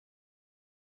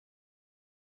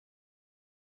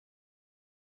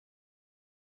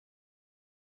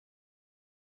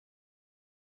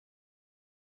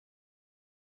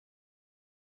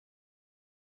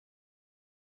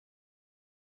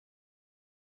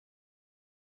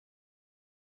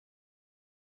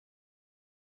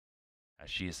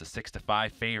She is the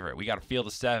 6-5 favorite. We got a field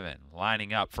of 7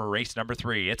 lining up for race number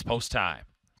 3. It's post time.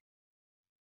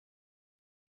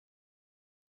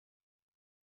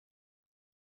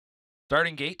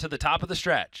 Starting gate to the top of the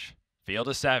stretch. Field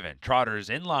of 7. Trotters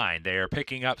in line. They are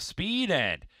picking up speed,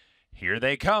 and here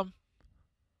they come.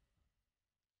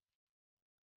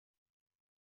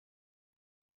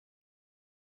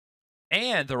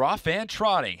 And they're off and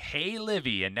trotting. Hey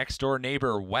Livy and next door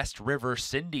neighbor West River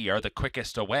Cindy are the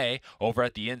quickest away. Over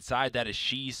at the inside, that is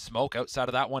She's Smoke. Outside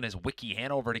of that one is Wiki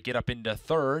Hanover to get up into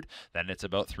third. Then it's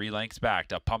about 3 lengths back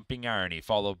to Pumping Irony,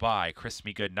 followed by Kiss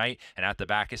Me Goodnight. And at the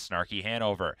back is Snarky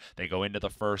Hanover. They go into the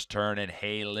first turn, and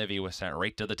Hey Livy was sent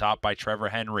right to the top by Trevor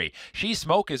Henry. She's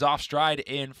Smoke is off stride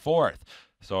in fourth.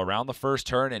 So around the first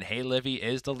turn, and Hey Livy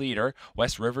is the leader.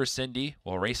 West River Cindy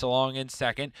will race along in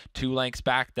second. 2 lengths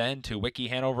back then to Wiki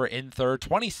Hanover in third.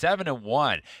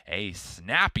 27-1. A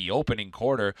snappy opening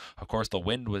quarter. Of course, the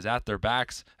wind was at their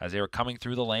backs as they were coming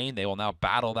through the lane. They will now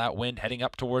battle that wind heading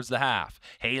up towards the half.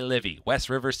 Hey Livy, West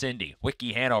River Cindy,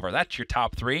 Wiki Hanover. That's your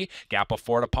top 3. Gap of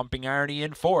 4 to Pumping Irony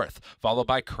in fourth. Followed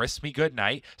by Kiss Me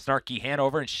Goodnight. Snarky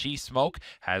Hanover and She Smoke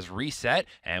has reset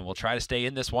and will try to stay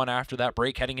in this one after that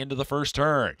break heading into the first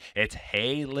turn. It's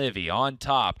Hey Livy on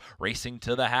top, racing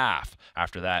to the half.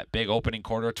 After that big opening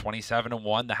quarter,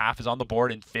 27-1, the half is on the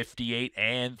board in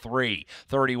 58-3.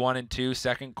 31-2,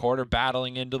 second quarter,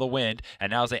 battling into the wind.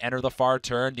 And now as they enter the far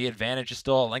turn, the advantage is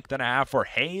still a length and a half for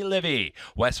Hey Livy.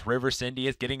 West River Cindy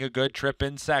is getting a good trip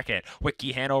in second.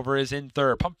 Wiki Hanover is in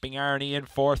third. Pumping Irony in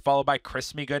fourth, followed by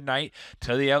Kiss Me Goodnight.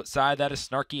 To the outside, that is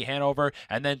Snarky Hanover.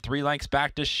 And then 3 lengths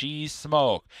back to She's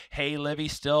Smoke. Hey Livy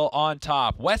still on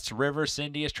top. West River Cindy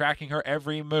is tracking her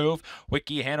every move.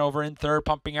 Wiki Hanover in third,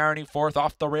 Pumping Irony fourth.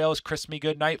 Off the rails, Kiss Me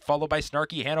Goodnight, followed by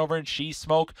Snarky Hanover and She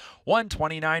Smoke.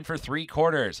 129 for 3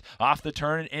 quarters. Off the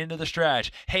turn and into the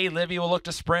stretch. Hey Livy will look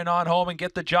to sprint on home and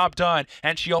get the job done,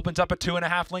 and she opens up a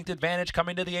 2.5 length advantage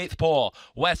coming to the 8th pole.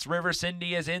 West River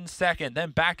Cindy is in second.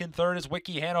 Then back in third is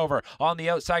Wiki Hanover. On the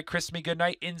outside, Kiss Me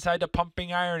Goodnight inside to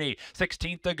Pumping Irony.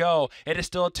 16th to go. It is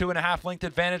still a 2.5 length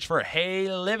advantage for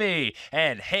Hey Livy,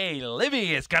 and Hey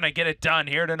Livy is gonna get it done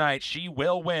here tonight. She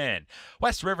will win.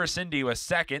 West River Cindy was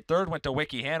second. Third went to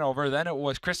Wiki Hanover. Then it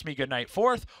was Kiss Me Goodnight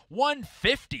fourth.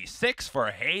 156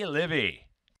 for Hey Livy.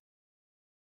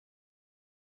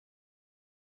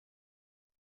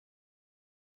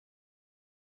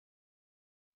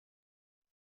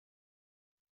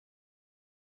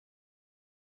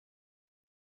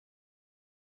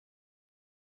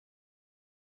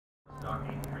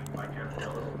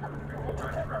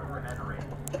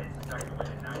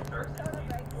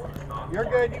 You're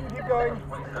good. You can keep going.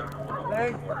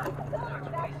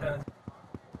 Thanks.